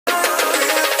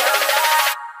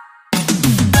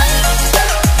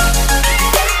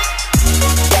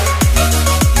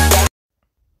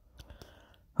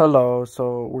Hello,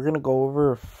 so we're going to go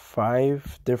over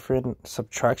 5 different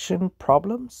subtraction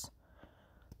problems.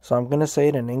 So I'm going to say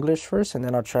it in English first and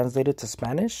then I'll translate it to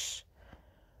Spanish.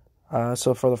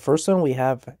 So for the first one, we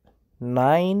have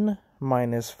 9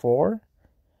 minus 4.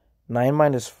 9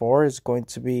 minus 4 is going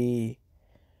to be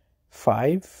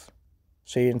 5.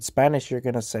 So in Spanish, you're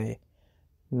going to say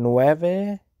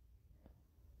 9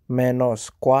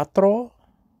 menos 4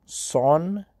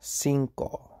 son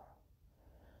 5.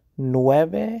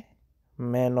 9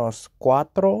 menos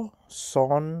 4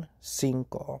 son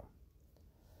 5.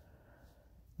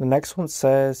 The next one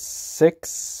says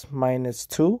 6 minus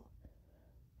 2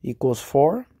 equals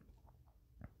 4.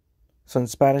 So in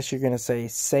Spanish, you're going to say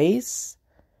 6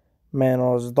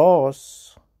 menos 2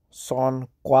 son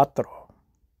 4.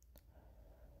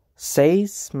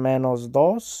 6 menos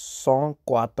 2 son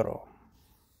 4.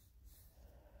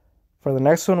 For the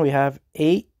next one, we have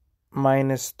 8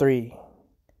 minus 3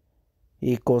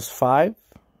 equals 5.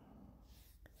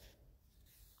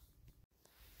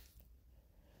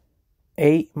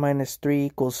 8 minus 3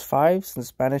 equals 5. So in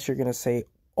Spanish, you're going to say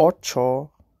 8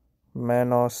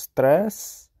 menos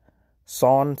 3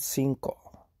 son 5.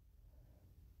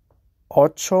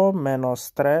 8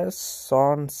 menos 3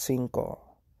 son 5.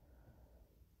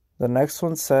 The next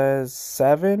one says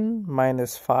 7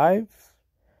 minus 5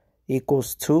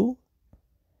 equals 2.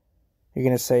 You're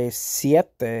going to say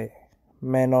 7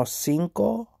 menos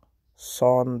 5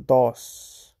 son 2.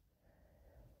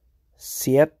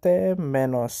 7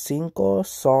 menos 5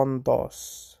 son 2.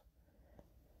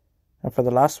 And for the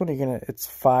last one, it's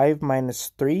 5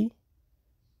 minus 3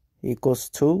 equals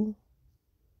 2.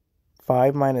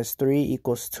 5 minus 3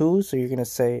 equals 2. So you're going to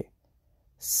say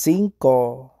 5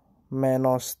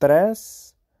 menos 3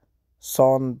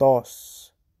 son 2.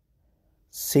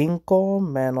 5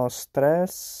 menos 3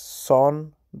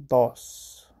 son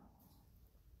 2.